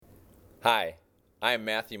Hi, I'm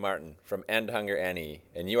Matthew Martin from End Hunger NE,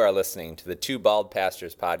 and you are listening to the Two Bald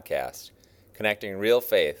Pastors podcast, connecting real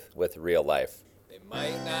faith with real life. They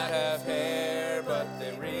might not have hair, but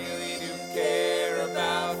they really do care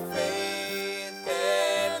about faith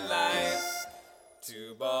and life.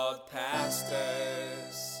 Two Bald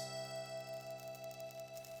Pastors.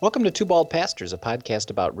 Welcome to Two Bald Pastors, a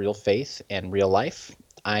podcast about real faith and real life.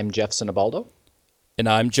 I'm Jeff Sinibaldo. And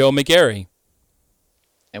I'm Joe McGarry.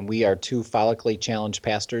 And we are two follically challenged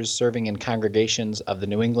pastors serving in congregations of the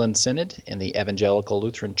New England Synod and the Evangelical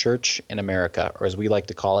Lutheran Church in America, or as we like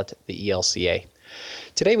to call it, the ELCA.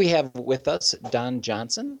 Today we have with us Don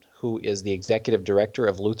Johnson, who is the Executive Director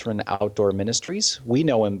of Lutheran Outdoor Ministries. We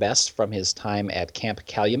know him best from his time at Camp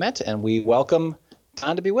Calumet, and we welcome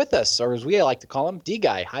Don to be with us, or as we like to call him,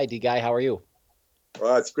 D-Guy. Hi, D-Guy. How are you?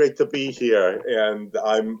 Well, it's great to be here, and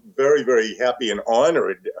I'm very, very happy and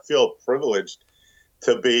honored. I feel privileged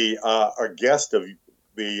to be a guest of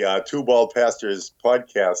the Two Bald Pastors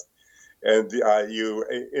podcast, and you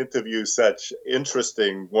interview such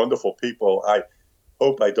interesting, wonderful people. I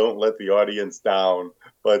hope I don't let the audience down,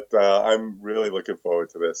 but I'm really looking forward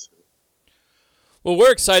to this. Well,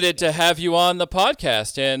 we're excited to have you on the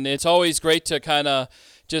podcast, and it's always great to kind of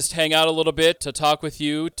just hang out a little bit, to talk with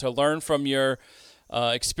you, to learn from your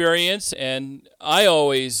experience, and I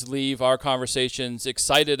always leave our conversations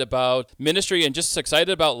excited about ministry and just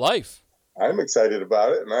excited about life. I'm excited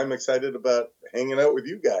about it, and I'm excited about hanging out with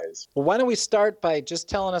you guys. Well, why don't we start by just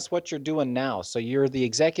telling us what you're doing now? So you're the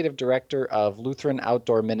Executive Director of Lutheran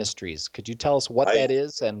Outdoor Ministries. Could you tell us what that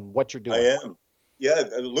is and what you're doing? I am. Yeah,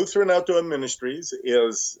 Lutheran Outdoor Ministries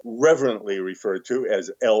is reverently referred to as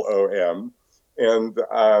LOM. And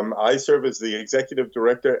I serve as the executive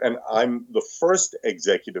director, and I'm the first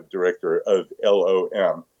executive director of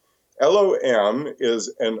LOM. LOM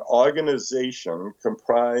is an organization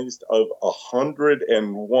comprised of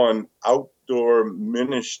 101 outdoor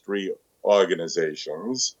ministry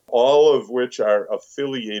organizations, all of which are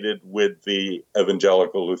affiliated with the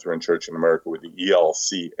Evangelical Lutheran Church in America, with the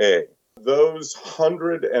ELCA. Those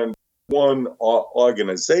 101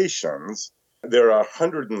 organizations, there are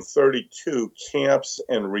 132 camps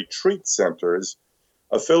and retreat centers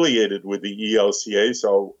affiliated with the ELCA.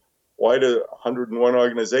 So why do 101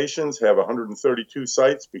 organizations have 132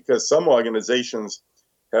 sites? Because some organizations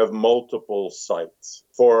have multiple sites.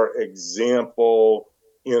 For example,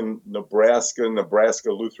 in Nebraska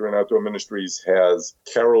Lutheran Outdoor Ministries has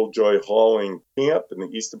Carol Joy Hauling Camp in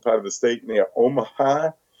the eastern part of the state near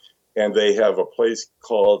Omaha. And they have a place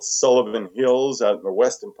called Sullivan Hills out in the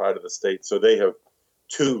western part of the state. So they have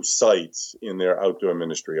 2 sites in their outdoor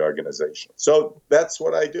ministry organization. So that's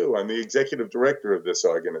what I do. I'm the executive director of this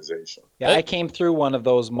organization. Yeah, I came through one of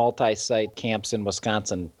those multi-site camps in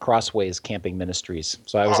Wisconsin, Crossways Camping Ministries.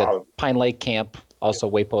 So I was at Pine Lake Camp, also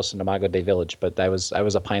Waypost and Imago Dei Village, but I was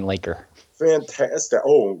a Pine Laker. Fantastic.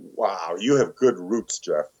 Oh, wow. You have good roots,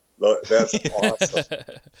 Jeff. That's awesome.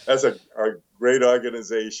 That's a great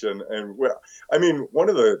organization. And I mean, one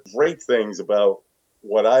of the great things about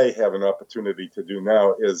what I have an opportunity to do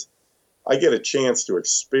now is I get a chance to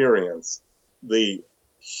experience the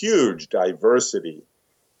huge diversity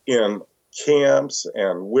in camps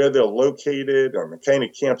and where they're located and the kind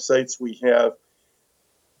of campsites we have.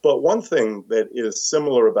 But one thing that is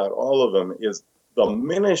similar about all of them is the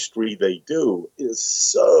ministry they do is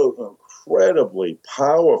so incredibly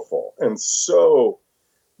powerful and so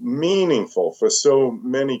meaningful for so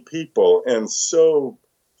many people and so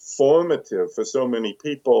formative for so many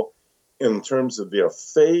people in terms of their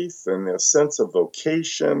faith and their sense of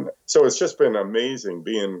vocation. So it's just been amazing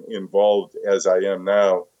being involved as I am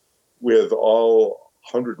now with all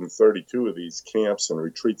 132 of these camps and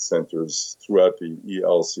retreat centers throughout the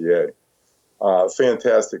ELCA.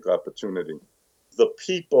 Fantastic opportunity. The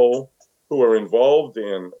people who are involved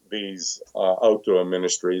in these outdoor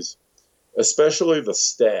ministries, especially the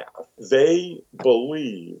staff, they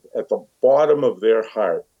believe at the bottom of their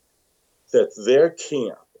heart that their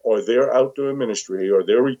camp or their outdoor ministry or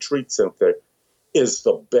their retreat center is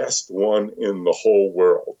the best one in the whole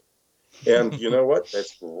world. And you know what?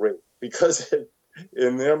 That's great, because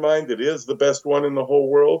in their mind, it is the best one in the whole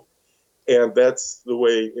world. And that's the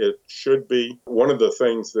way it should be. One of the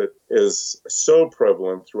things that is so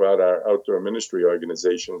prevalent throughout our outdoor ministry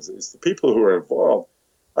organizations is the people who are involved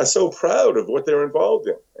are so proud of what they're involved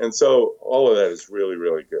in. And so all of that is really,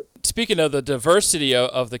 really good. Speaking of the diversity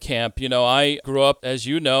of the camp, I grew up, as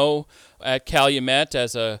you know, at Calumet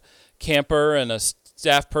as a camper and a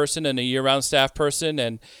staff person and a year-round staff person.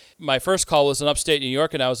 And my first call was in upstate New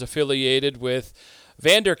York, and I was affiliated with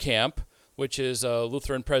Vanderkamp, which is a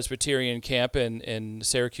Lutheran Presbyterian camp in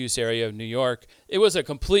Syracuse area of New York. It was a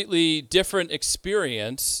completely different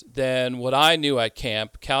experience than what I knew at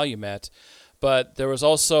Camp Calumet, but there was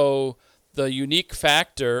also the unique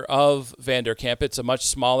factor of Vanderkamp. It's a much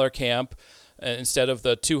smaller camp. Instead of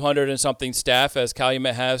the 200 and something staff as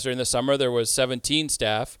Calumet has during the summer, there was 17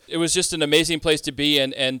 staff. It was just an amazing place to be,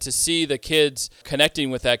 and to see the kids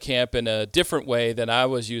connecting with that camp in a different way than I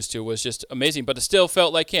was used to was just amazing. But it still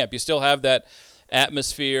felt like camp. You still have that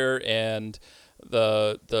atmosphere and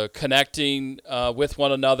the connecting with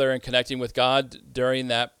one another and connecting with God during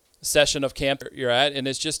that session of camp you're at, and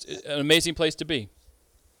it's just an amazing place to be.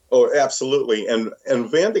 Oh, absolutely. And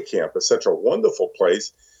Vanderkamp is such a wonderful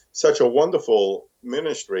place, such a wonderful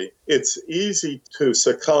ministry. It's easy to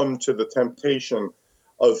succumb to the temptation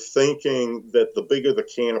of thinking that the bigger the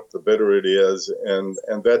camp, the better it is, and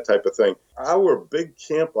that type of thing. Our big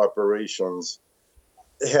camp operations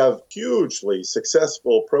have hugely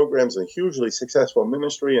successful programs and hugely successful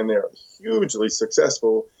ministry, and they're hugely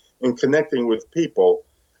successful in connecting with people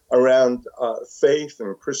around faith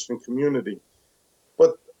and Christian community.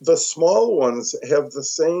 But the small ones have the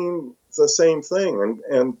same thing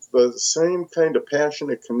and the same kind of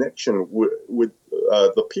passionate connection with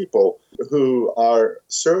the people who are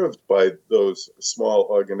served by those small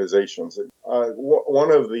organizations.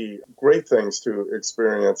 One of the great things to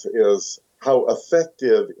experience is how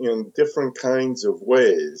effective in different kinds of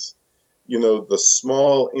ways, the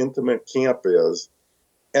small intimate camp is,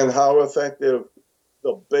 and how effective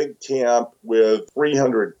the big camp with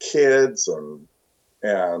 300 kids and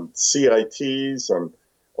CITs and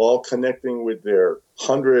all connecting with their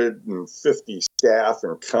 150 staff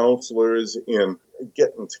and counselors in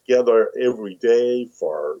getting together every day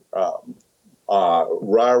for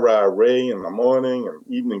Rah-Rah Ray in the morning and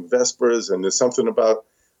evening Vespers. And there's something about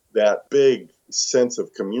that big sense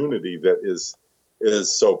of community that is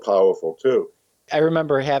so powerful too. I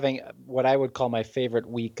remember having what I would call my favorite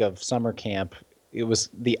week of summer camp. It was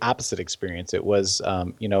the opposite experience. It was,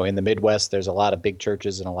 in the Midwest, there's a lot of big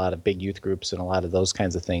churches and a lot of big youth groups and a lot of those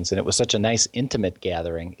kinds of things. And it was such a nice, intimate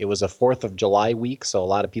gathering. It was a 4th of July week, so a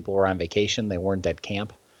lot of people were on vacation. They weren't at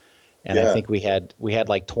camp. And I think we had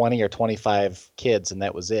like 20 or 25 kids, and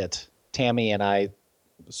that was it. Tammy and I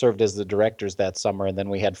served as the directors that summer, and then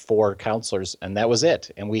we had 4 counselors, and that was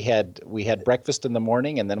it. And we had breakfast in the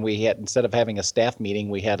morning, and then we had, instead of having a staff meeting,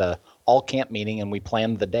 we had a all camp meeting, and we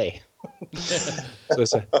planned the day.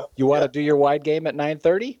 So you want to do your wide game at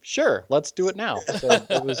 9:30? Sure, let's do it now.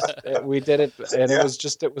 So we did it, and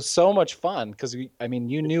it was so much fun because you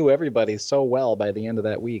knew everybody so well by the end of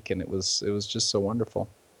that week, and it was just so wonderful.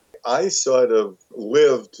 I sort of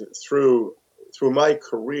lived through my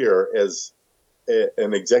career as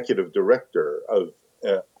an executive director of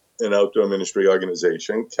an outdoor ministry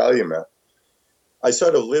organization, Calumet. I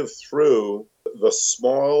sort of lived through the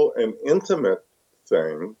small and intimate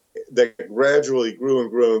thing that gradually grew and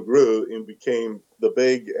grew and grew and became the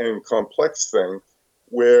big and complex thing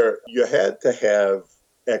where you had to have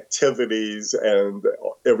activities and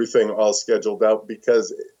everything all scheduled out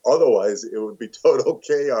because otherwise it would be total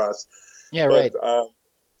chaos. Yeah, right.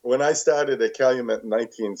 When I started at Calumet in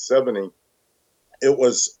 1970, it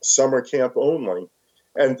was summer camp only.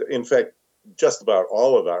 And in fact, just about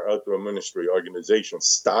all of our outdoor ministry organizations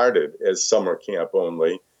started as summer camp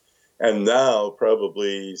only. And now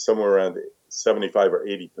probably somewhere around 75 or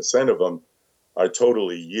 80% of them are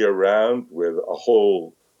totally year-round with a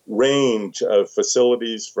whole range of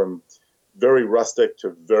facilities from very rustic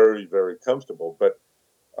to very, very comfortable. But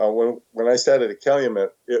when I started at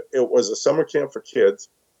Calumet, it was a summer camp for kids,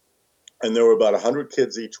 and there were about 100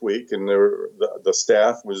 kids each week, and the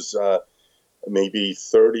staff was maybe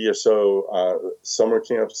 30 or so summer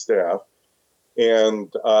camp staff.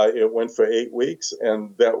 And it went for 8 weeks,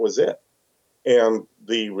 and that was it. And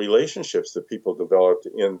the relationships that people developed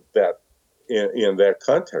in that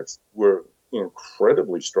context were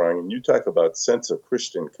incredibly strong. And you talk about sense of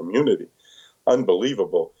Christian community,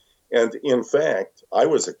 unbelievable. And in fact, I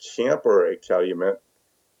was a camper at Calumet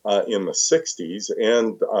in the 60s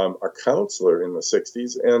and a counselor in the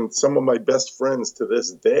 60s. And some of my best friends to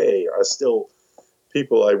this day are still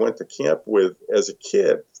people I went to camp with as a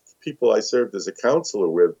kid. People I served as a counselor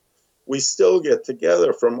with. We still get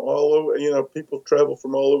together from all over, people travel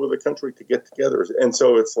from all over the country to get together. And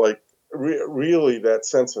so it's like really that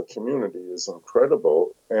sense of community is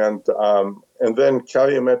incredible. And then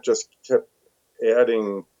Calumet just kept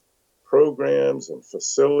adding programs and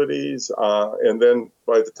facilities. And then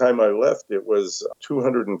by the time I left, it was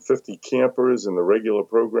 250 campers in the regular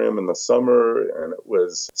program in the summer, and it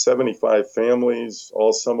was 75 families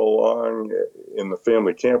all summer long in the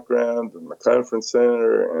family campground and the conference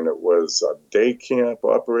center, and it was a day camp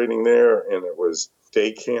operating there, and it was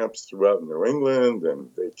day camps throughout New England and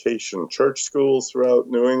vacation church schools throughout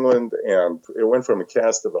New England. And it went from a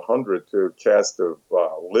cast of 100 to a cast of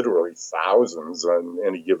literally thousands on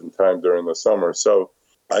any given time during the summer. So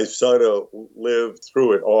I sort of lived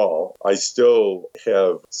through it all. I still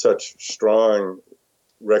have such strong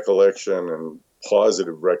recollection and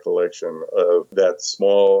positive recollection of that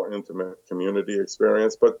small, intimate community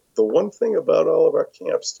experience. But the one thing about all of our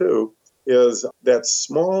camps, too, is that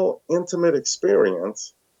small, intimate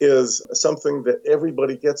experience is something that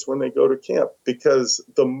everybody gets when they go to camp, because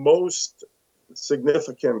the most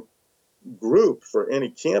significant group for any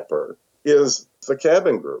camper is the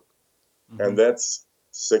cabin group. Mm-hmm. And that's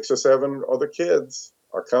 6 or 7 other kids,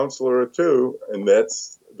 a counselor or 2, and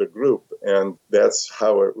that's the group. And that's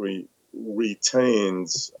how it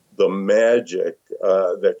retains the magic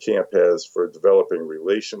that camp has for developing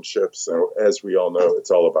relationships. And as we all know,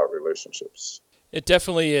 it's all about relationships. It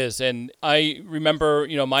definitely is. And I remember,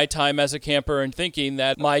 my time as a camper and thinking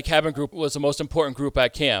that my cabin group was the most important group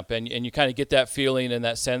at camp. And you kind of get that feeling and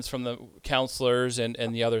that sense from the counselors and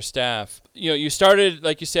the other staff. You started,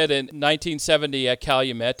 like you said, in 1970 at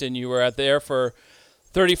Calumet, and you were there for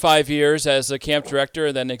 35 years as a camp director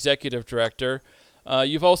and then executive director.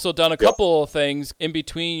 You've also done a couple of things in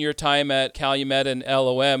between your time at Calumet and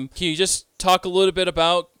LOM. Can you just talk a little bit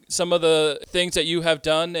about some of the things that you have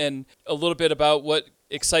done and a little bit about what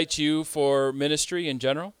excites you for ministry in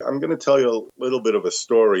general? I'm going to tell you a little bit of a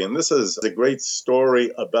story, and this is a great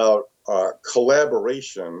story about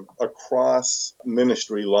collaboration across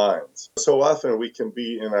ministry lines. So often we can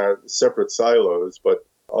be in our separate silos, but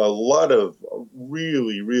a lot of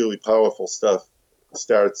really, really powerful stuff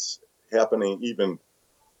starts happening even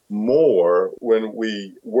more when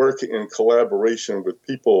we work in collaboration with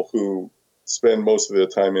people who spend most of their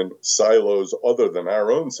time in silos other than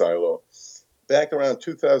our own silo. Back around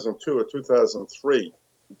 2002 or 2003,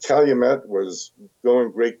 Calumet was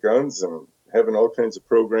going great guns and having all kinds of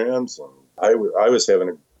programs, and I was having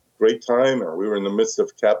a great time, and we were in the midst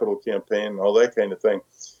of a capital campaign and all that kind of thing.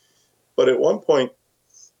 But at one point,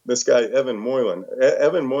 this guy, Evan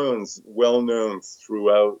Moylan's well known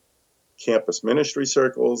throughout campus ministry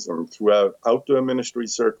circles and throughout outdoor ministry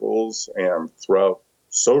circles and throughout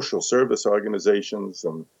social service organizations.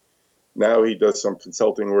 And now he does some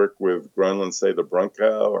consulting work with Grönland, say the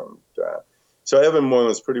Brunkow. And so Evan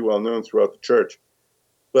Moylan is pretty well known throughout the church.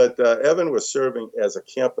 But Evan was serving as a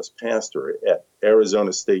campus pastor at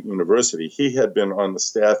Arizona State University. He had been on the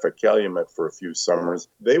staff at Calumet for a few summers.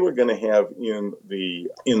 They were going to have in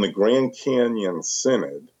the Grand Canyon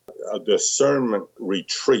Synod a discernment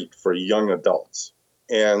retreat for young adults.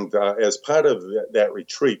 And as part of that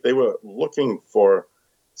retreat, they were looking for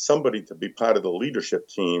somebody to be part of the leadership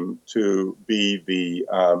team to be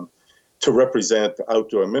to represent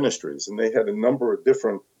outdoor ministries. And they had a number of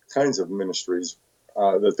different kinds of ministries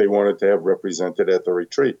that they wanted to have represented at the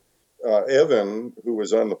retreat. Evan, who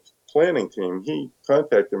was on the planning team, he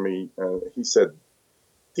contacted me and he said,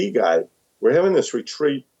 D-Guy, we're having this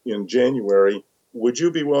retreat in January. Would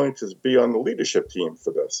you be willing to be on the leadership team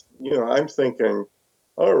for this? I'm thinking,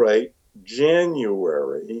 all right,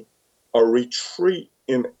 January, a retreat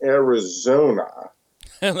in Arizona.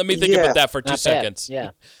 Let me think about that for 2 seconds.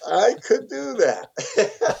 Yeah, I could do that.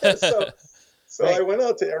 So right. I went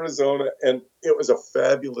out to Arizona, and it was a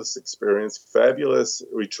fabulous experience, fabulous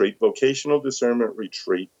retreat, vocational discernment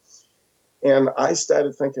retreat. And I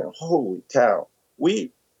started thinking, holy cow,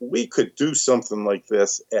 we could do something like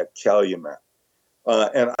this at Calumet.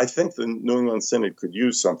 And I think the New England Synod could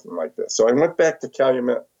use something like this. So I went back to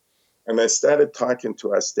Calumet, and I started talking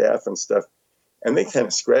to our staff and stuff, and they kind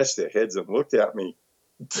of scratched their heads and looked at me.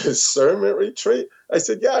 Discernment retreat? I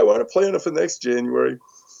said, yeah, I want to plan it for next January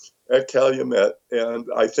at Calumet, and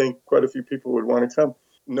I think quite a few people would want to come.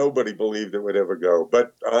 Nobody believed it would ever go,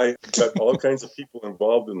 but I got all kinds of people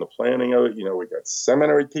involved in the planning of it. We got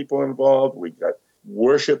seminary people involved. We got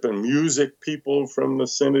worship and music people from the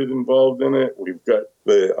Synod involved in it. We've got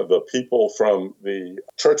the people from the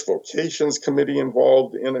Church Vocations Committee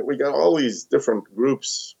involved in it. We got all these different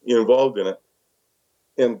groups involved in it.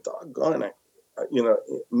 And doggone it,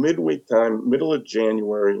 midweek time, middle of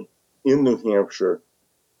January in New Hampshire,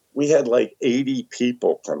 we had like 80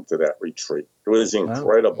 people come to that retreat. It was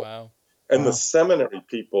incredible. Wow. And the seminary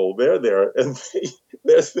people, they're there, and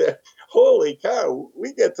they're there. Holy cow,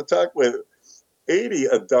 we get to talk with 80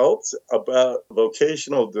 adults about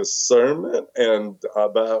vocational discernment and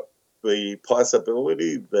about the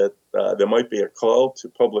possibility that there might be a call to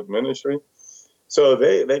public ministry. So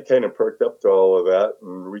they kind of perked up to all of that,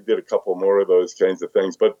 and we did a couple more of those kinds of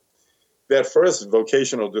things. But that first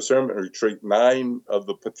vocational discernment retreat, 9 of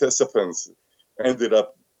the participants ended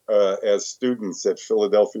up as students at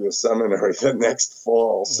Philadelphia Seminary the next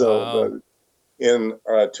fall. So in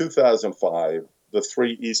 2005, the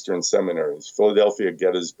 3 Eastern seminaries, Philadelphia,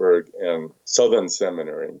 Gettysburg, and Southern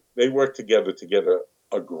Seminary, they worked together to get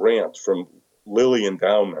a grant from Lilly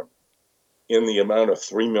Endowment in the amount of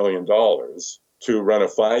 $3 million to run a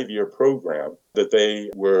 5-year program that they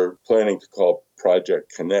were planning to call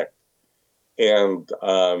Project Connect. And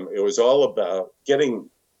it was all about getting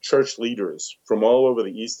church leaders from all over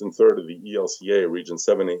the eastern third of the ELCA, Region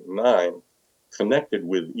 7, 8, and 9, connected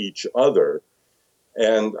with each other,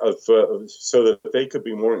 and so that they could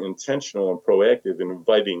be more intentional and proactive in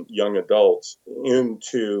inviting young adults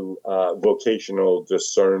into vocational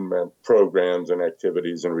discernment programs and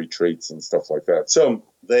activities and retreats and stuff like that. So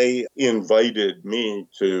they invited me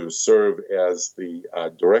to serve as the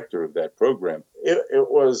director of that program. It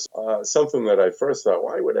was something that I first thought,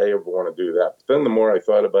 why would I ever want to do that? But then the more I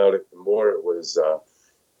thought about it, the more it was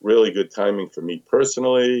really good timing for me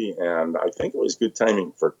personally, and I think it was good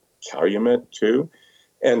timing for Calumet too.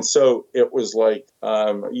 And so it was like,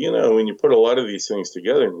 when you put a lot of these things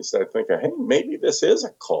together and you start thinking, hey, maybe this is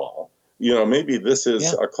a call. Maybe this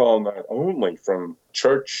is a call not only from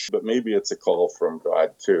church, but maybe it's a call from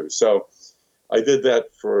God too. So I did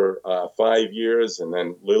that for 5 years, and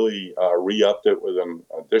then Lilly re-upped it with an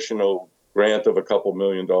additional grant of a couple $1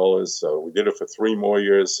 million. So we did it for 3 more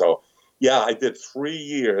years. So yeah, I did 3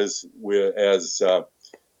 years as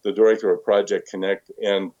the director of Project Connect,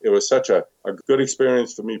 and it was such a good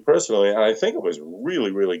experience for me personally, and I think it was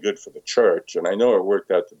really, really good for the church, and I know it worked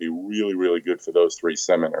out to be really, really good for those 3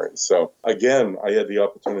 seminaries. So again, I had the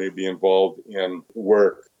opportunity to be involved in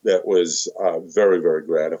work that was very, very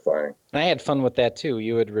gratifying. And I had fun with that too.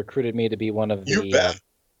 You had recruited me to be one of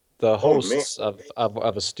the hosts of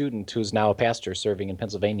a student who's now a pastor serving in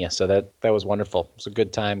Pennsylvania. So that was wonderful. It was a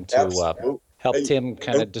good time to help Tim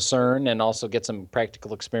kind of discern and also get some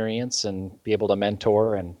practical experience and be able to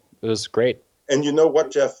mentor. And it was great. And you know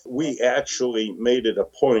what, Jeff? We actually made it a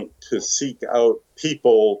point to seek out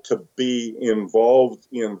people to be involved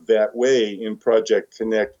in that way in Project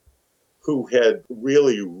Connect who had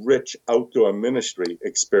really rich outdoor ministry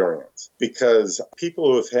experience, because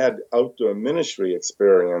people who have had outdoor ministry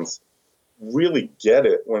experience really get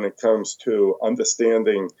it when it comes to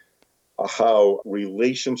understanding how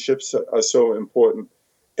relationships are so important,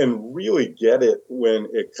 and really get it when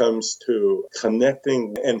it comes to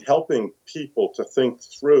connecting and helping people to think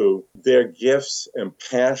through their gifts and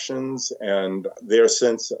passions and their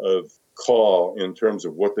sense of call in terms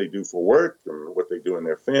of what they do for work and what they do in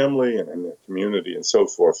their family and in their community and so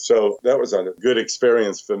forth. So that was a good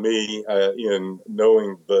experience for me in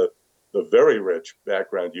knowing the very rich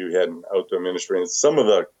background you had in outdoor ministry and some of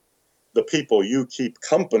the people you keep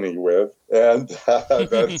company with, and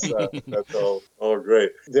that's all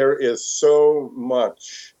great. There is so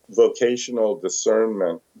much vocational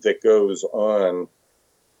discernment that goes on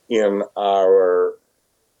in our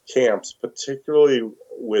camps, particularly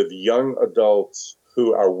with young adults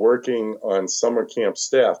who are working on summer camp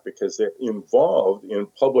staff, because they're involved in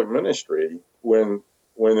public ministry when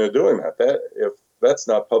they're doing that. If that's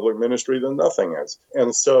not public ministry, then nothing is.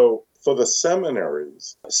 And so for the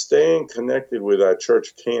seminaries, staying connected with our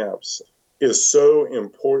church camps is so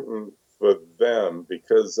important for them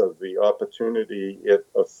because of the opportunity it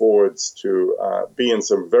affords to be in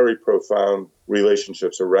some very profound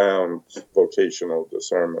relationships around vocational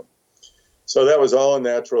discernment. So that was all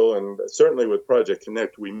natural, and certainly with Project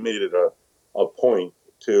Connect, we made it a point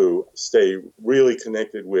to stay really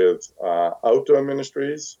connected with outdoor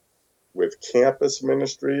ministries, with campus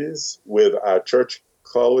ministries, with our church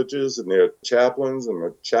colleges and their chaplains and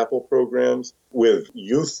the chapel programs, with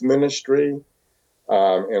youth ministry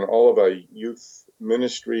and all of our youth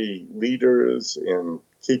ministry leaders, and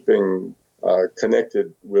keeping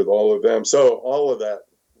connected with all of them. So all of that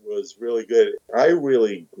was really good. I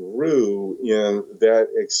really grew in that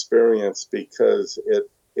experience because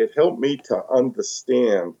it helped me to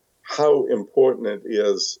understand how important it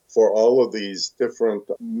is for all of these different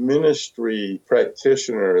ministry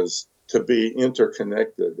practitioners to be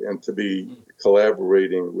interconnected and to be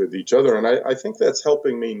collaborating with each other. And I think that's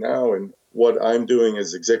helping me now in what I'm doing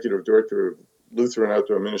as executive director of Lutheran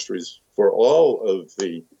Outdoor Ministries for all of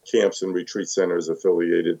the camps and retreat centers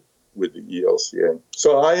affiliated with the ELCA.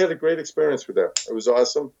 So I had a great experience with that. It was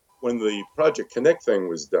awesome. when the Project Connect thing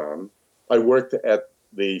was done, I worked at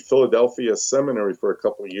the Philadelphia Seminary for a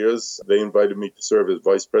couple of years. They invited me to serve as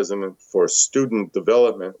vice president for student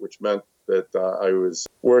development, which meant that I was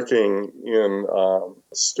working in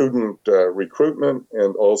student recruitment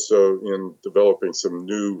and also in developing some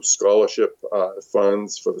new scholarship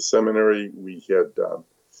funds for the seminary. We had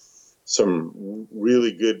some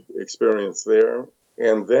really good experience there.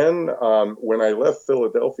 And then when I left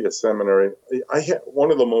Philadelphia Seminary, I had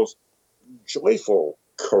one of the most joyful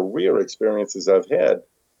career experiences I've had.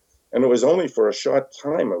 And it was only for a short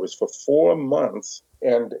time. It was for 4 months.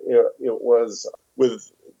 And it was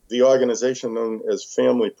with the organization known as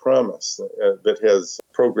Family Promise that has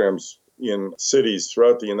programs in cities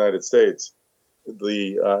throughout the United States.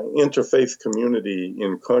 The interfaith community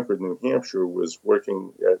in Concord, New Hampshire was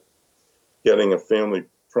working at getting a Family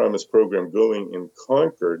Promise program going in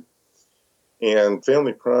Concord. And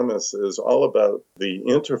Family Promise is all about the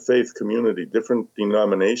interfaith community, different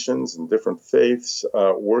denominations and different faiths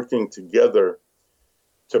working together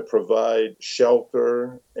to provide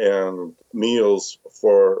shelter and meals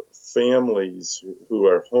for families who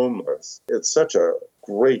are homeless. It's such a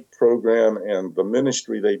great program, and the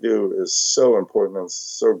ministry they do is so important and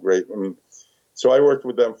so great. And so I worked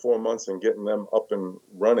with them 4 months and getting them up and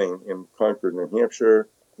running in Concord, New Hampshire.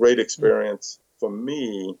 Great experience. For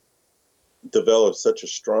me, developed such a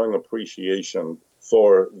strong appreciation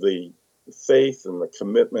for the faith and the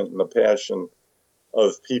commitment and the passion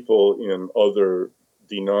of people in other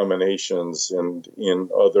denominations and in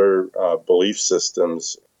other belief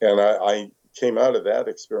systems. And I came out of that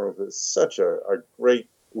experience with such a great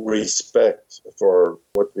respect for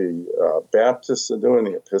what the Baptists are doing,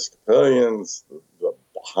 the Episcopalians, the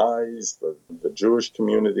Baha'is, the Jewish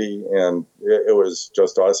community, and it was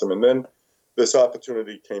just awesome. And then this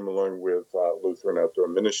opportunity came along with Lutheran Outdoor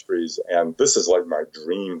Ministries, and this is like my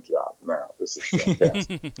dream job now. This is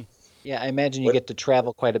fantastic. Yeah, I imagine you get to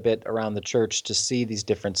travel quite a bit around the church to see these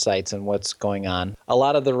different sites and what's going on. A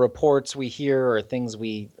lot of the reports we hear or things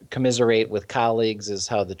we commiserate with colleagues is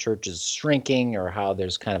how the church is shrinking or how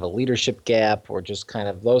there's kind of a leadership gap or just kind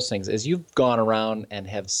of those things. As you've gone around and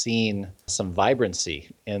have seen some vibrancy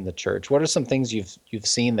in the church, what are some things you've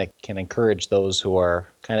seen that can encourage those who are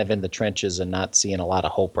kind of in the trenches and not seeing a lot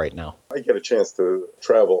of hope right now? I get a chance to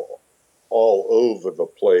travel all over the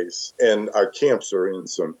place, and our camps are in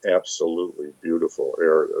some absolutely beautiful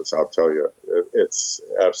areas. I'll tell you, it's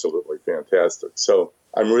absolutely fantastic. So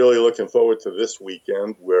I'm really looking forward to this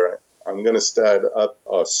weekend where I'm going to start up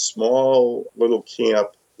a small little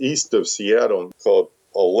camp east of Seattle called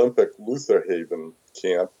Olympic Luther Haven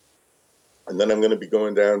Camp. And then I'm going to be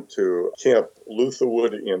going down to Camp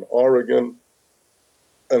Lutherwood in Oregon.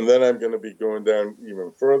 And then I'm going to be going down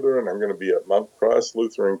even further, and I'm going to be at Mount Cross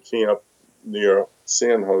Lutheran Camp near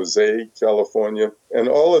San Jose, California. And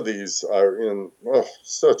all of these are in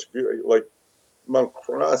such beauty. Like Mount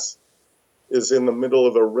Cross is in the middle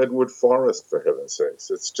of a redwood forest, for heaven's sakes.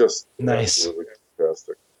 It's just nice. Absolutely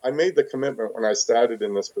fantastic. I made the commitment when I started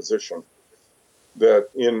in this position that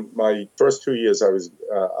in my first 2 years I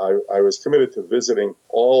was committed to visiting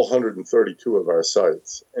all 132 of our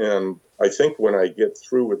sites. And I think when I get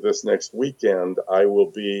through with this next weekend, I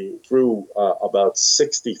will be through about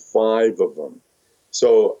 65 of them.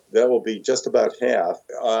 So that will be just about half.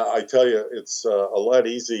 I tell you, it's a lot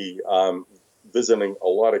easy visiting a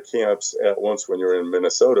lot of camps at once when you're in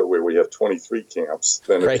Minnesota, where we have 23 camps,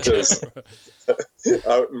 than Right. it is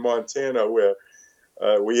out in Montana, where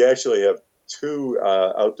we actually have two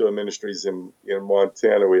outdoor ministries in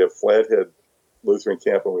Montana. We have Flathead Lutheran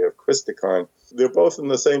Camp and we have Christicon. They're both in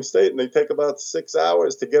the same state, and they take about 6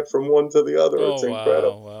 hours to get from one to the other. Oh, it's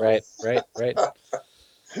incredible. Wow. Right.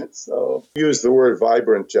 So use the word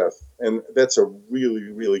vibrant, Jeff, and that's a really,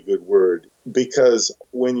 really good word, because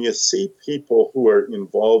when you see people who are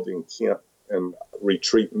involved in camp and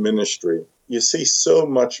retreat ministry, you see so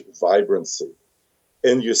much vibrancy,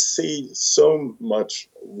 and you see so much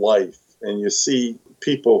life, and you see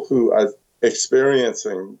people who are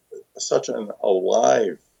experiencing such an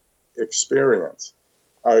alive experience.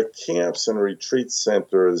 Our camps and retreat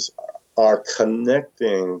centers are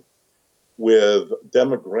connecting with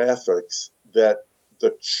demographics that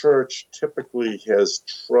the church typically has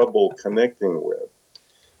trouble connecting with.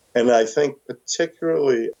 And I think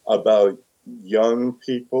particularly about young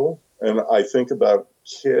people, and I think about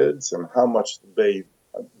kids and how much they,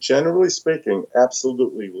 generally speaking,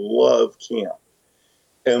 absolutely love camp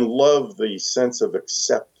and love the sense of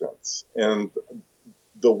acceptance and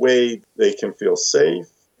the way they can feel safe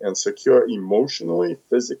and secure emotionally,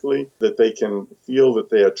 physically, that they can feel that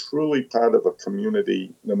they are truly part of a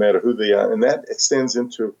community no matter who they are. And that extends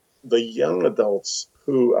into the young adults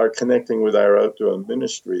who are connecting with our outdoor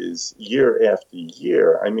ministries year after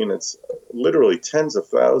year. I mean, it's literally tens of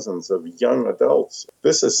thousands of young adults.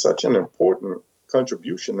 This is such an important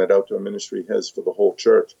contribution that outdoor ministry has for the whole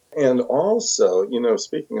church. And also,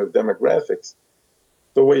 speaking of demographics,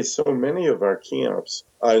 the way so many of our camps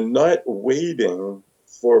are not waiting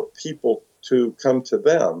for people to come to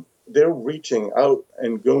them. They're reaching out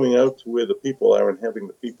and going out to where the people are and having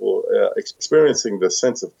the people experiencing the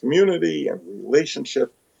sense of community and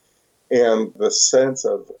relationship and the sense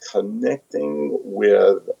of connecting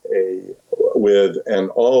with an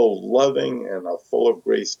all-loving and a full of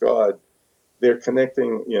grace God. They're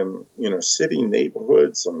connecting in city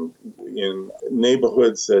neighborhoods and in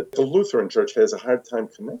neighborhoods that the Lutheran Church has a hard time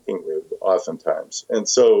connecting with oftentimes. And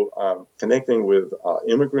so connecting with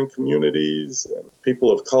immigrant communities and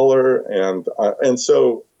people of color. And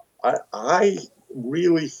so I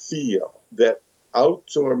really feel that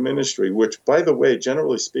outdoor ministry, which, by the way,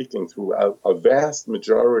 generally speaking, throughout a vast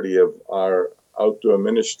majority of our outdoor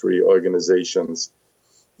ministry organizations,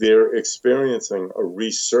 they're experiencing a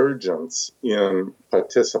resurgence in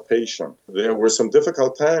participation. There were some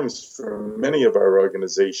difficult times for many of our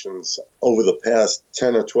organizations over the past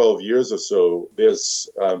 10 or 12 years or so. There's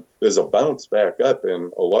a bounce back up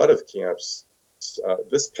in a lot of camps.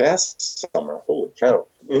 This past summer, holy cow,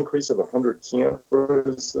 increase of 100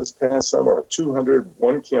 campers this past summer,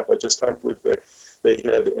 201 camp I just talked with. They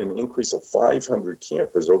had an increase of 500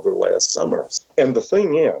 campers over last summer. And the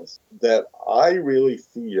thing is that I really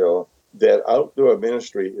feel that outdoor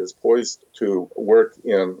ministry is poised to work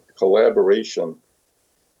in collaboration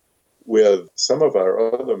with some of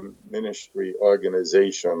our other ministry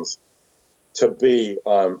organizations to be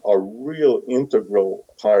a real integral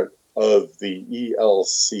part of the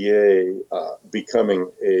ELCA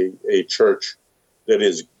becoming a church that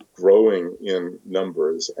is growing in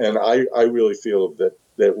numbers. And I really feel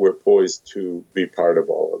that we're poised to be part of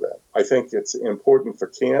all of that. I think it's important for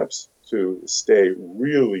camps to stay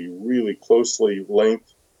really, really closely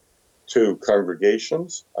linked to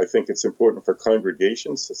congregations. I think it's important for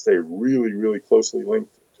congregations to stay really, really closely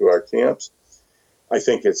linked to our camps. I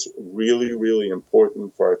think it's really, really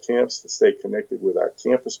important for our camps to stay connected with our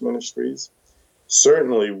campus ministries,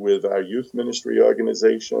 certainly with our youth ministry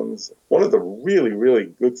organizations. One of the really, really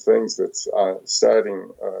good things that's starting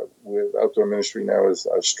with outdoor ministry now is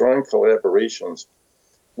strong collaborations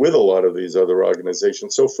with a lot of these other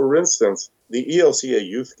organizations. So, for instance, the ELCA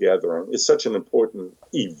Youth Gathering is such an important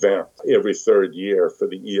event every third year for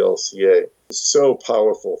the ELCA. It's so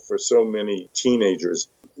powerful for so many teenagers.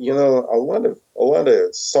 A lot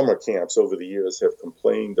of summer camps over the years have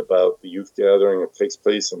complained about the youth gathering. It takes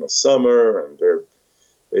place in the summer, and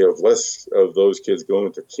they have less of those kids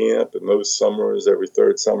going to camp in those summers, every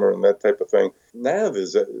third summer, and that type of thing. Now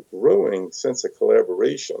there's a growing sense of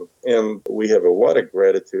collaboration, and we have a lot of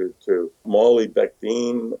gratitude to Molly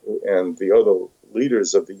Beckdean and the other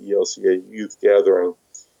leaders of the ELCA Youth Gathering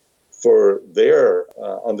for their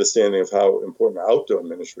understanding of how important outdoor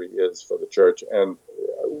ministry is for the church. And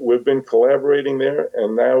we've been collaborating there,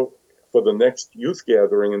 and now for the next youth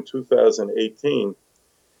gathering in 2018,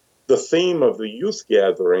 the theme of the youth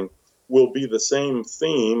gathering will be the same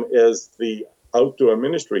theme as the outdoor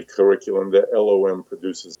ministry curriculum that LOM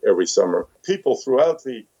produces every summer. People throughout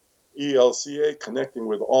the ELCA connecting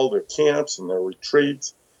with all their camps and their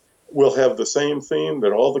retreats will have the same theme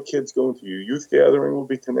that all the kids going to your youth gathering will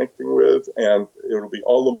be connecting with, and it'll be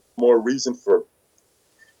all the more reason for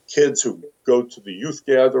kids who go to the youth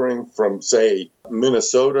gathering from, say,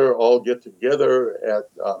 Minnesota all get together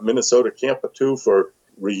at Minnesota Camp 2 for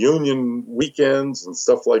reunion weekends and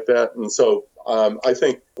stuff like that. And so I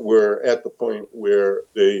think we're at the point where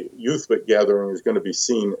the youth gathering is going to be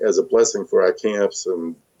seen as a blessing for our camps,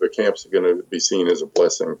 and the camps are going to be seen as a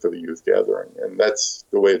blessing for the youth gathering. And that's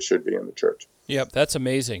the way it should be in the church. Yep, that's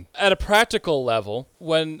amazing. At a practical level,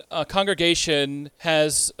 when a congregation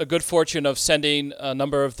has a good fortune of sending a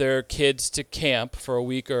number of their kids to camp for a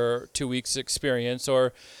week or 2 weeks experience,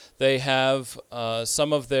 or they have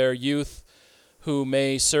some of their youth who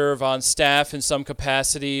may serve on staff in some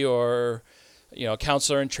capacity, or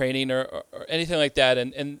counselor in training or anything like that.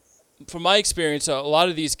 And from my experience, a lot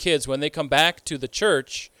of these kids, when they come back to the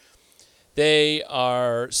church, they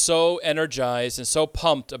are so energized and so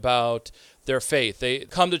pumped about their faith. They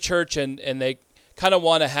come to church and they kind of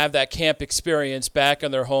want to have that camp experience back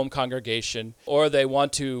in their home congregation, or they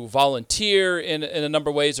want to volunteer in a number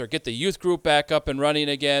of ways, or get the youth group back up and running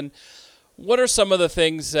again. What are some of the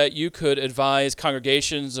things that you could advise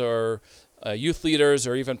congregations or youth leaders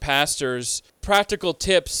or even pastors, practical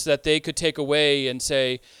tips that they could take away and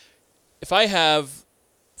say, if I have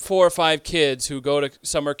 4 or 5 kids who go to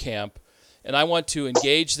summer camp, and I want to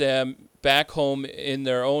engage them back home in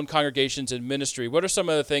their own congregations and ministry, what are some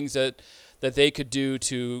of the things that they could do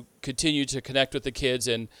to continue to connect with the kids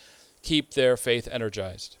and keep their faith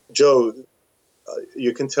energized? Joe,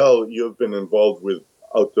 you can tell you've been involved with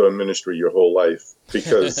outdoor ministry your whole life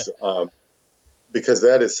because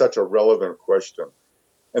that is such a relevant question.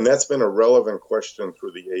 And that's been a relevant question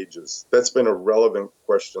through the ages. That's been a relevant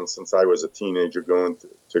question since I was a teenager going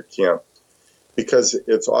to camp, because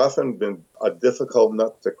it's often been a difficult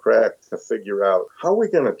nut to crack to figure out how we're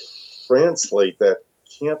going to translate that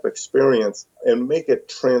camp experience and make it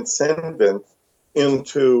transcendent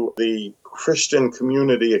into the Christian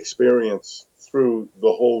community experience through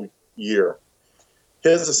the whole year.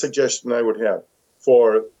 Here's a suggestion I would have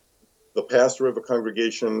for the pastor of a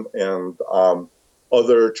congregation and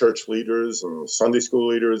other church leaders and Sunday school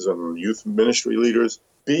leaders and youth ministry leaders.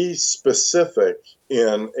 Be specific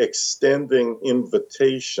in extending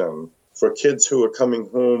invitation for kids who are coming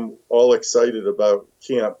home all excited about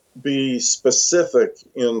camp. Be specific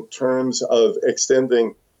in terms of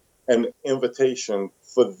extending an invitation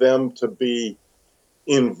for them to be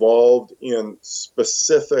involved in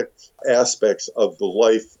specific aspects of the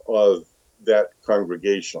life of that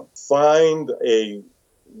congregation. Find a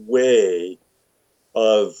way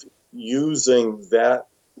of using that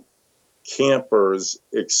camper's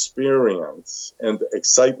experience and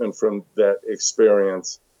excitement from that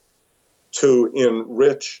experience to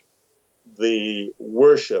enrich the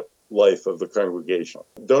worship life of the congregation.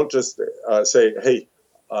 Don't just say, hey,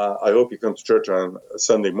 I hope you come to church on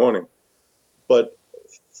Sunday morning, but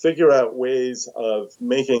figure out ways of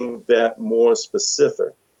making that more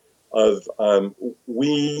specific.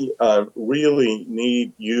 We really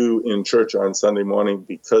need you in church on Sunday morning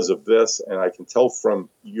because of this, and I can tell from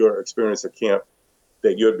your experience at camp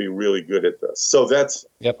that you'd be really good at this. So that's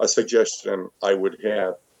a suggestion I would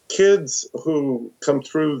have. Kids who come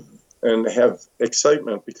through and have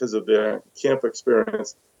excitement because of their camp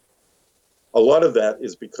experience, a lot of that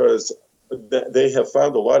is because they have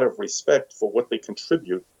found a lot of respect for what they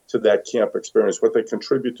contribute to that camp experience, what they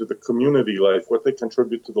contribute to the community life, what they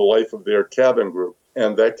contribute to the life of their cabin group,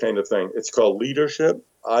 and that kind of thing. It's called leadership.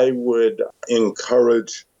 I would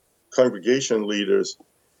encourage congregation leaders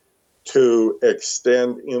to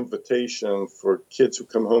extend invitation for kids who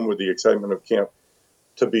come home with the excitement of camp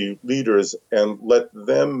to be leaders and let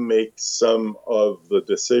them make some of the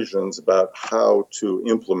decisions about how to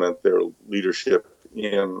implement their leadership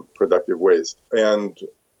in productive ways. And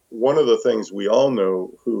one of the things we all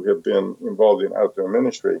know who have been involved in outdoor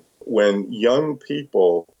ministry, when young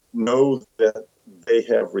people know that they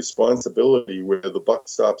have responsibility where the buck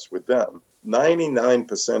stops with them,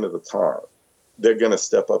 99% of the time, they're going to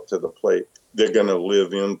step up to the plate. They're going to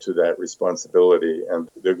live into that responsibility, and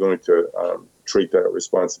they're going to treat that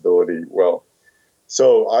responsibility well.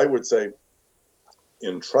 So I would say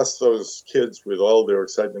entrust those kids with all their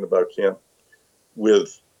excitement about camp,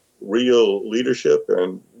 with real leadership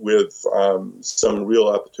and with some real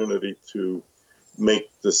opportunity to make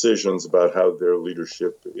decisions about how their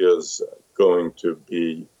leadership is going to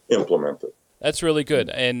be implemented. That's really good.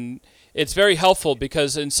 And it's very helpful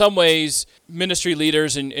because in some ways, ministry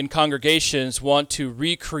leaders and congregations want to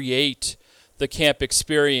recreate the camp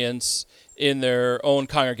experience in their own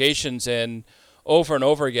congregations, and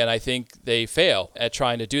over again, I think they fail at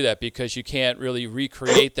trying to do that because you can't really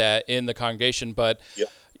recreate that in the congregation, but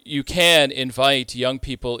you can invite young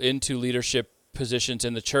people into leadership positions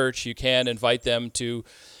in the church. You can invite them to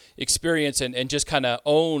experience and just kind of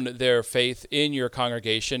own their faith in your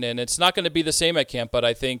congregation. And it's not going to be the same at camp, but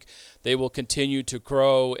I think they will continue to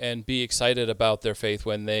grow and be excited about their faith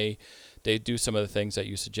when they do some of the things that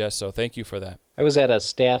you suggest. So thank you for that. I was at a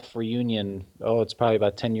staff reunion, it's probably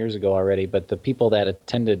about 10 years ago already, but the people that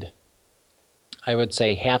attended, I would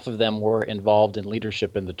say half of them were involved in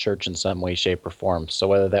leadership in the church in some way, shape, or form. So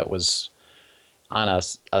whether that was on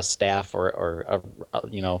a staff or a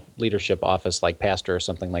leadership office like pastor or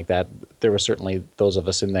something like that, there were certainly those of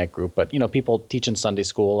us in that group. But people teaching Sunday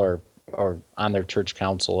school or on their church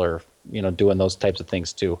council or doing those types of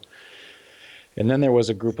things too. And then there was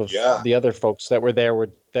a group of the other folks that were there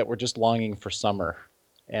that were just longing for summer,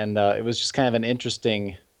 and it was just kind of an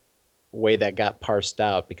interesting way that got parsed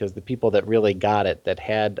out, because the people that really got it, that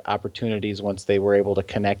had opportunities once they were able to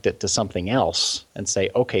connect it to something else and say,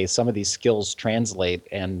 okay, some of these skills translate,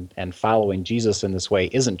 and following Jesus in this way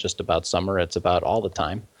isn't just about summer, it's about all the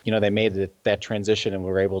time. They made that transition and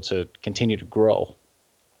were able to continue to grow,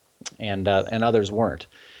 and others weren't.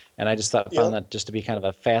 And I just found that just to be kind of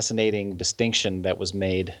a fascinating distinction that was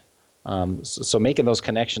made So making those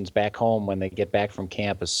connections back home when they get back from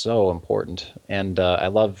camp is so important. And I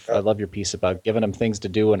love your piece about giving them things to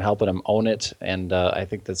do and helping them own it. And I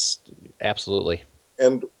think that's absolutely.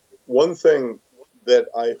 And one thing that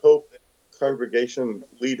I hope congregation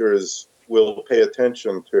leaders will pay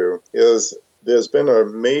attention to is there's been a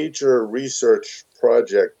major research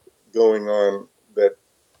project going on that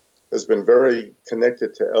has been very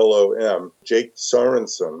connected to LOM. Jake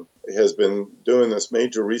Sorensen has been doing this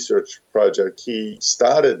major research project. He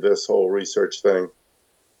started this whole research thing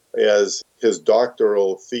as his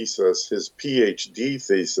doctoral thesis, his PhD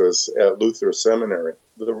thesis at Luther Seminary.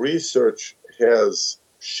 The research has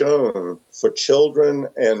shown for children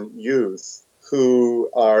and youth who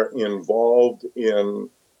are involved in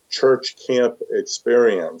church camp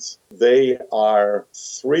experience, they are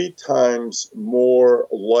 3 times more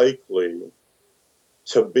likely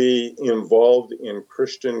to be involved in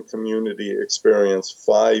Christian community experience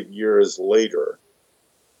 5 years later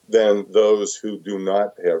than those who do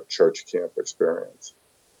not have church camp experience.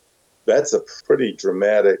 That's a pretty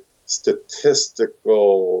dramatic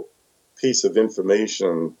statistical piece of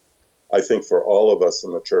information, I think, for all of us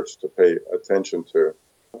in the church to pay attention to.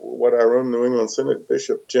 What our own New England Synod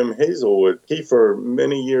Bishop Jim Hazelwood, he for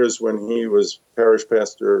many years when he was parish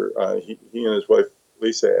pastor, he and his wife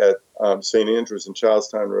Lisa at St. Andrews in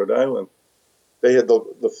Charlestown, Rhode Island, they had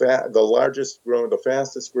the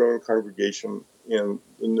fastest growing congregation in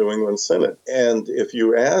the New England Synod. And if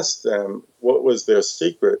you asked them what was their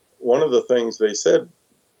secret, one of the things they said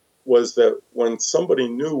was that when somebody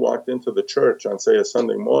new walked into the church on, say, a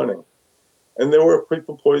Sunday morning, and there were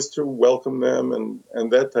people poised to welcome them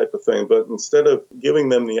and that type of thing. But instead of giving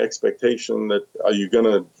them the expectation that, are you going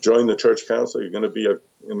to join the church council? Are you going to be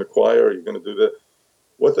in the choir? Are you going to do that?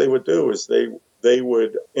 What they would do is they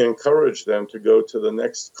would encourage them to go to the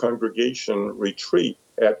next congregation retreat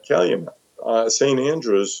at Calumet. St.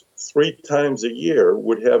 Andrews, 3 times a year,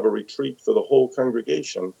 would have a retreat for the whole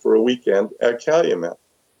congregation for a weekend at Calumet.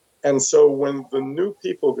 And so when the new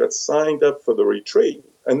people got signed up for the retreat,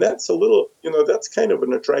 and that's a little, that's kind of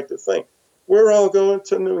an attractive thing. We're all going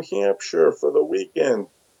to New Hampshire for the weekend.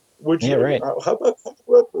 Would you? Yeah, right. How about come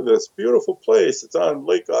up with this beautiful place? It's on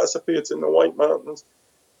Lake Ossipee. It's in the White Mountains.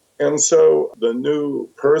 And so the new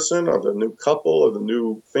person or the new couple or the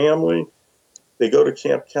new family, they go to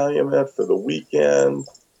Camp Calumet for the weekend.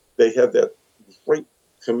 They have that great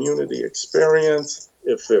community experience.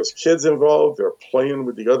 If there's kids involved, they're playing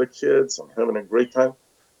with the other kids and having a great time.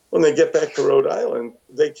 When they get back to Rhode Island,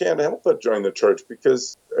 they can't help but join the church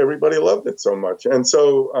because everybody loved it so much. And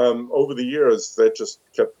so over the years, that just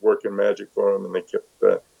kept working magic for them, and they kept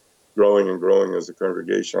growing and growing as a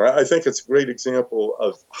congregation. I think it's a great example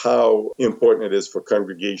of how important it is for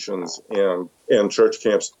congregations and church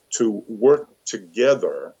camps to work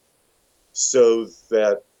together so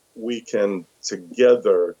that we can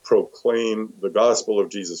together proclaim the gospel of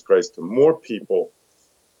Jesus Christ to more people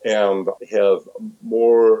and have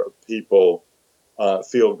more people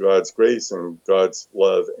feel God's grace and God's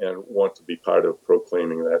love and want to be part of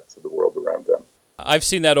proclaiming that to the world around them. I've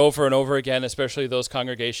seen that over and over again, especially those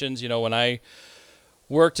congregations. When I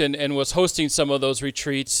worked and was hosting some of those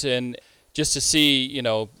retreats, and just to see,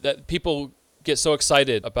 that people get so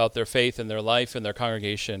excited about their faith and their life and their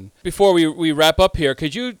congregation. Before we wrap up here,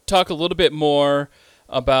 could you talk a little bit more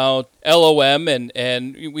about LOM?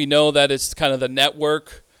 And we know that it's kind of the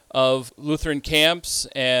network of Lutheran camps,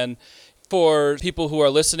 and for people who are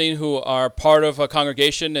listening who are part of a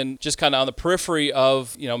congregation and just kind of on the periphery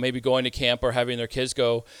of, maybe going to camp or having their kids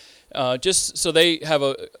go, just so they have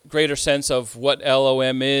a greater sense of what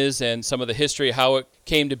LOM is and some of the history, how it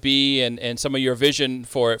came to be, and some of your vision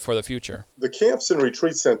for it for the future. The camps and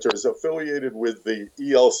retreat centers affiliated with the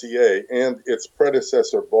ELCA and its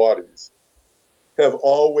predecessor bodies have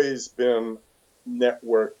always been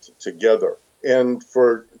networked together. And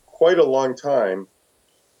for quite a long time,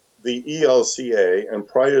 the ELCA, and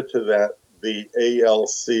prior to that, the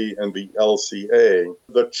ALC and the LCA,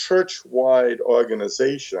 the church-wide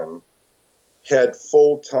organization had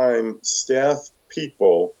full-time staff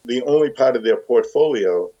people. The only part of their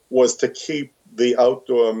portfolio was to keep the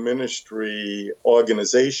outdoor ministry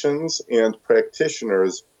organizations and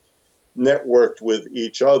practitioners networked with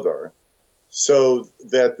each other so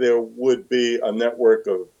that there would be a network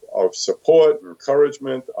of support,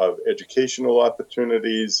 encouragement, of educational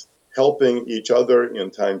opportunities, helping each other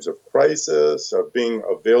in times of crisis, of being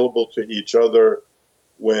available to each other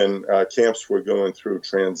when camps were going through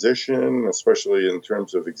transition, especially in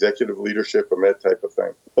terms of executive leadership and that type of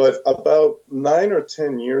thing. But about 9 or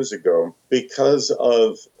 10 years ago, because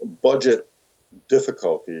of budget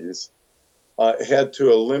difficulties, had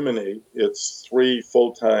to eliminate its 3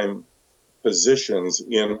 full-time positions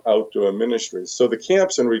in outdoor ministries. So the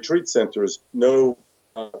camps and retreat centers no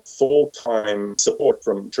full-time support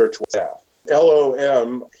from church staff.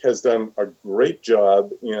 LOM has done a great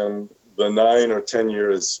job in the 9 or 10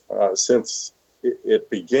 years since it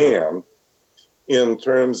began in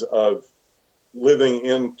terms of living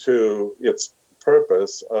into its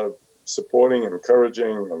purpose of supporting,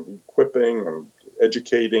 encouraging, and equipping and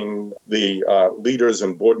educating the leaders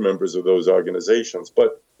and board members of those organizations.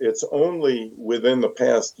 But it's only within the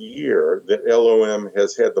past year that LOM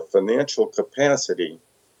has had the financial capacity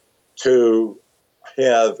to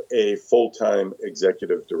have a full-time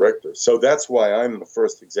executive director. So that's why I'm the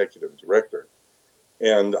first executive director.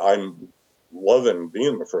 And I'm loving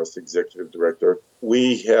being the first executive director.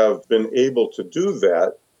 We have been able to do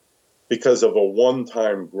that because of a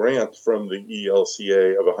one-time grant from the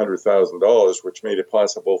ELCA of $100,000, which made it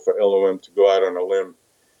possible for LOM to go out on a limb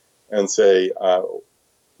and say,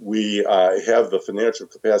 we have the financial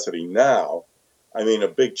capacity now. I mean, a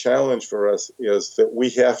big challenge for us is that we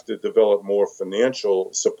have to develop more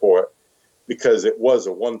financial support because it was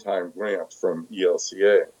a one-time grant from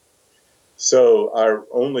ELCA. So our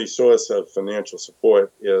only source of financial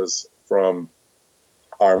support is from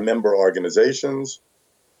our member organizations,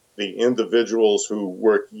 the individuals who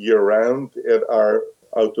work year-round at our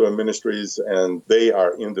outdoor ministries, and they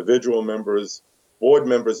are individual members. Board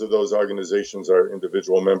members of those organizations are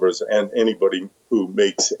individual members, and anybody who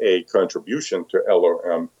makes a contribution to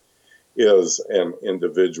LOM is an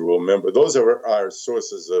individual member. Those are our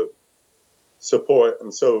sources of support.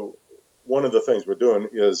 And so one of the things we're doing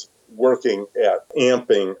is working at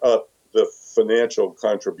amping up the financial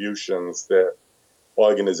contributions that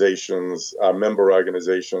organizations, member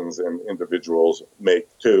organizations, and individuals make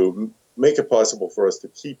to make it possible for us to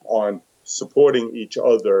keep on supporting each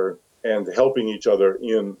other and helping each other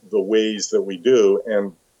in the ways that we do.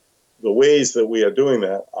 And the ways that we are doing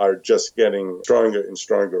that are just getting stronger and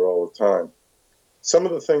stronger all the time. Some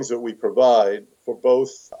of the things that we provide for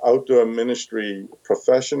both outdoor ministry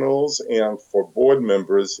professionals and for board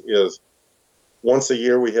members is once a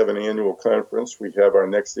year we have an annual conference. We have our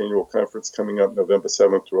next annual conference coming up November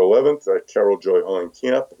 7th through 11th at Carol Joy Holland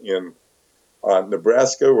Camp in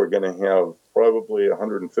Nebraska. We're going to have probably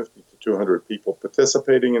 150 to 200 people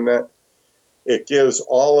participating in that. It gives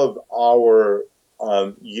all of our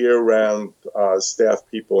year-round staff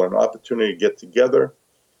people an opportunity to get together.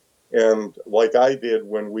 And like I did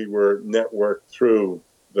when we were networked through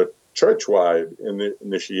the church-wide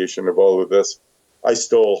initiation of all of this, I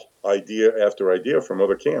stole idea after idea from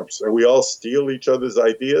other camps. And we all steal each other's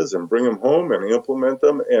ideas and bring them home and implement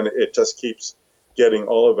them. And it just keeps getting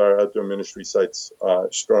all of our outdoor ministry sites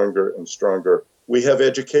stronger and stronger. We have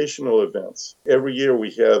educational events. Every year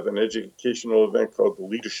we have an educational event called the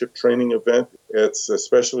Leadership Training Event. It's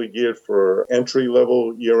especially geared for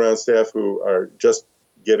entry-level year-round staff who are just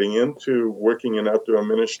getting into working in outdoor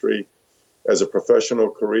ministry as a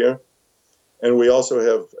professional career. And we also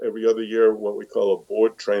have every other year what we call a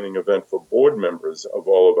board training event for board members of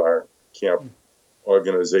all of our camp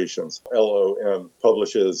organizations. LOM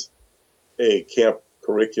publishes a camp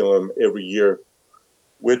curriculum every year,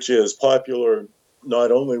 which is popular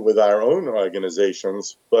not only with our own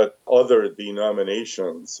organizations, but other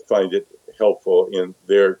denominations find it helpful in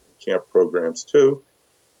their camp programs too.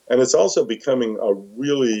 And it's also becoming a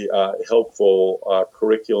really helpful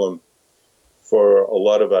curriculum for a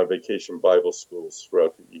lot of our vacation Bible schools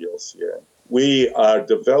throughout the ELCA. We are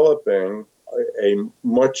developing a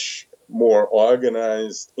much more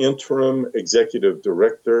organized interim executive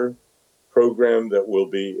director program that will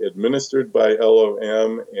be administered by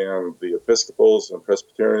LOM, and the Episcopals and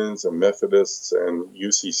Presbyterians and Methodists and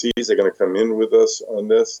UCCs are going to come in with us on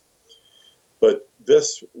this. But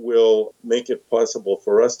this will make it possible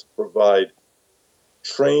for us to provide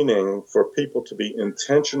training for people to be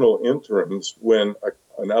intentional interims when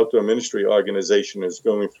an outdoor ministry organization is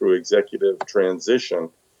going through executive transition.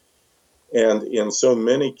 And in so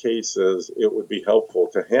many cases, it would be helpful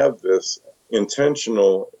to have this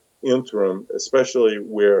intentional interim, especially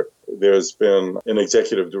where there's been an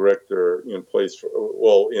executive director in place for,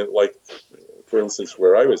 for instance,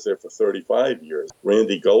 where I was there for 35 years.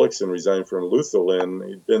 Randy Gullickson resigned from Lutherland.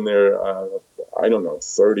 He'd been there,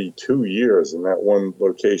 32 years in that one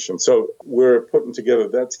location. So we're putting together,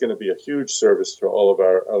 that's going to be a huge service to all of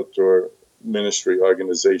our outdoor ministry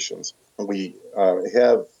organizations. We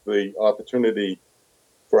have the opportunity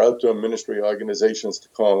for outdoor ministry organizations to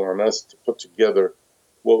call on us to put together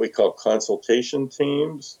what we call consultation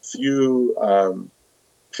teams, few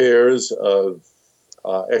pairs of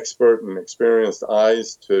expert and experienced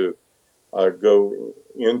eyes to go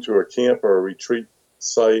into a camp or a retreat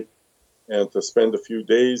site and to spend a few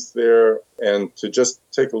days there and to just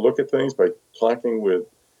take a look at things by talking with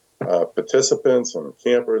participants and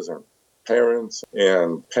campers and parents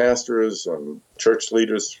and pastors and church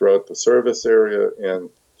leaders throughout the service area, and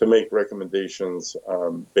to make recommendations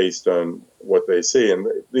based on what they see. And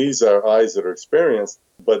these are eyes that are experienced,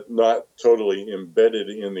 but not totally embedded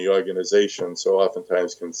in the organization, so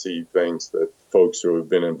oftentimes can see things that folks who have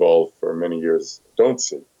been involved for many years don't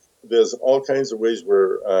see. There's all kinds of ways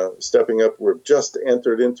we're stepping up. We've just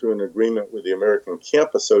entered into an agreement with the American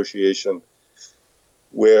Camp Association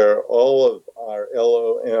where all of our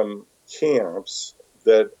LOM camps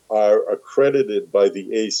that are accredited by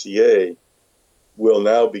the ACA will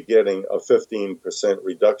now be getting a 15%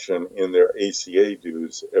 reduction in their ACA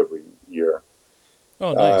dues every year.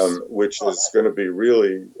 Oh, nice. Which is going to be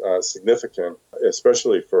really significant,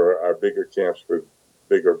 especially for our bigger camps with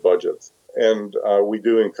bigger budgets. And we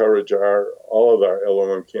do encourage all of our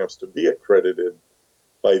LOM camps to be accredited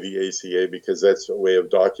by the ACA, because that's a way of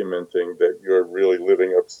documenting that you're really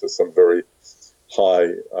living up to some very high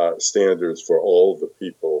standards for all the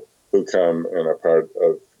people who come and are part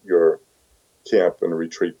of your camp and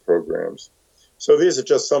retreat programs. So these are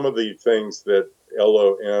just some of the things that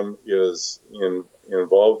LOM is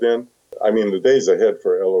involved in. I mean, the days ahead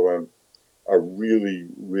for LOM are really,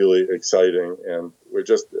 really exciting, and we're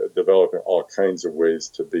just developing all kinds of ways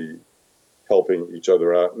to be helping each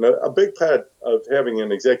other out. And a big part of having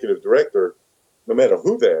an executive director, no matter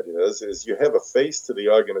who that is you have a face to the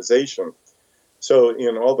organization. So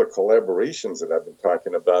in all the collaborations that I've been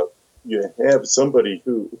talking about, you have somebody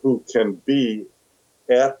who can be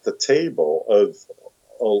at the table of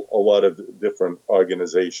a lot of different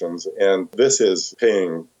organizations. And this is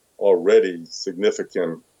paying already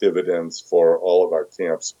significant dividends for all of our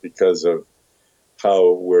camps because of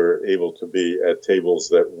how we're able to be at tables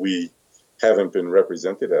that we haven't been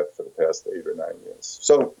represented at for the past 8 or 9 years.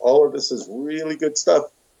 So all of this is really good stuff,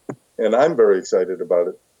 and I'm very excited about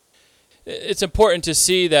it. It's important to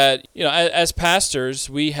see that, as pastors,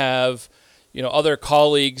 we have, other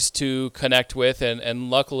colleagues to connect with, and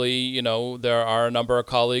luckily, there are a number of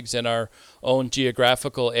colleagues in our own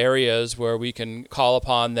geographical areas where we can call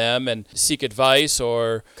upon them and seek advice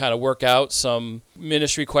or kind of work out some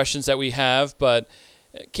ministry questions that we have. But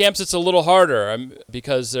camps, it's a little harder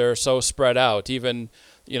because they're so spread out. Even,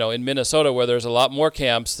 in Minnesota, where there's a lot more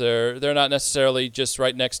camps, they're not necessarily just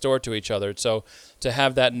right next door to each other. So to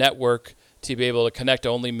have that network to be able to connect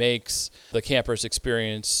only makes the campers'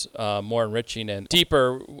 experience more enriching and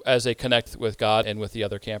deeper as they connect with God and with the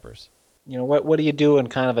other campers. What do you do on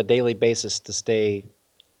kind of a daily basis to stay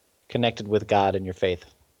connected with God and your faith?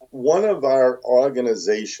 One of our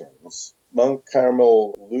organizations, Mount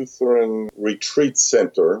Carmel Lutheran Retreat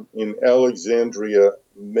Center in Alexandria,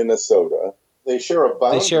 Minnesota, they share a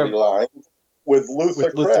boundary line with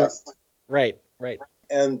Luther Crest. Right.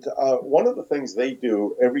 And one of the things they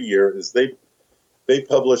do every year is they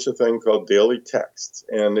publish a thing called Daily Texts,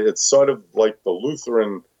 and it's sort of like the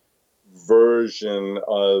Lutheran version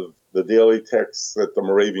of the daily texts that the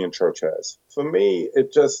Moravian Church has. For me,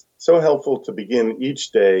 it's just so helpful to begin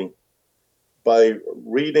each day by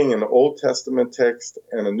reading an Old Testament text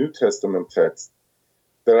and a New Testament text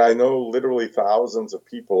that I know literally thousands of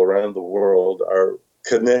people around the world are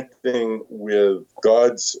connecting with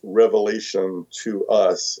God's revelation to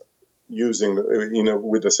us using,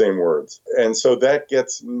 with the same words. And so that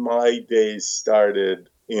gets my days started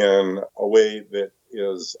in a way that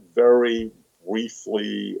is very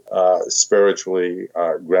briefly spiritually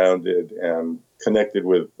grounded and connected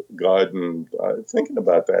with God, and thinking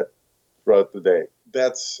about that throughout the day.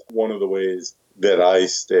 That's one of the ways that I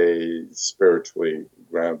stay spiritually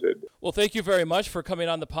grounded. Well, thank you very much for coming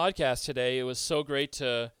on the podcast today. It was so great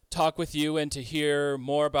to talk with you and to hear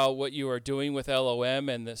more about what you are doing with LOM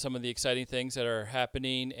and some of the exciting things that are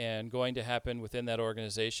happening and going to happen within that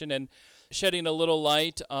organization, and shedding a little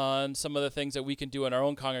light on some of the things that we can do in our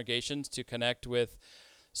own congregations to connect with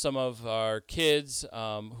some of our kids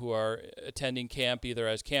who are attending camp either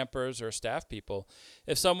as campers or staff people.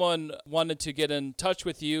 If someone wanted to get in touch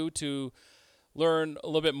with you to learn a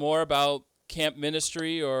little bit more about camp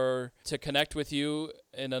ministry or to connect with you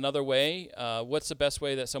in another way, what's the best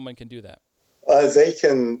way that someone can do that? They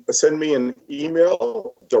can send me an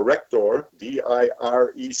email, director,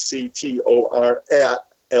 DIRECTOR, at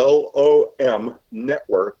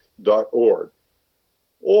LOMnetwork.org.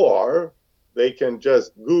 Or they can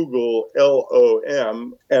just Google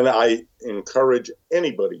LOM, and I encourage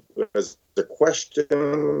anybody who has a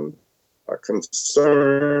question, a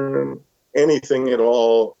concern, anything at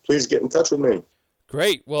all, please get in touch with me.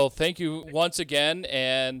 Great. Well, thank you once again.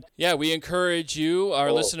 And yeah, we encourage you, our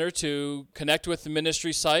listener, to connect with the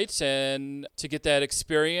ministry sites and to get that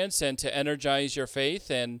experience and to energize your faith.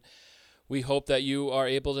 And we hope that you are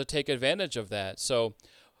able to take advantage of that. So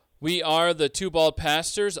we are the Two Bald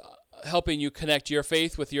Pastors, helping you connect your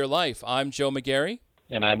faith with your life. I'm Joe McGarry.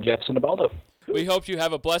 And I'm Jackson Abaldo. We hope you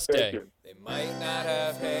have a blessed day. you. They might not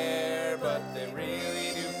have hair, but they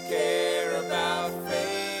really do care about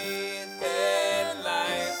faith and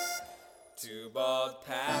life. Two bald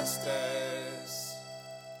pastors.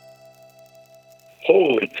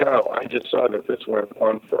 Holy cow, I just saw that this went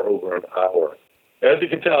on for over an hour. As you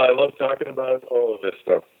can tell, I love talking about all of this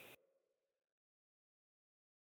stuff.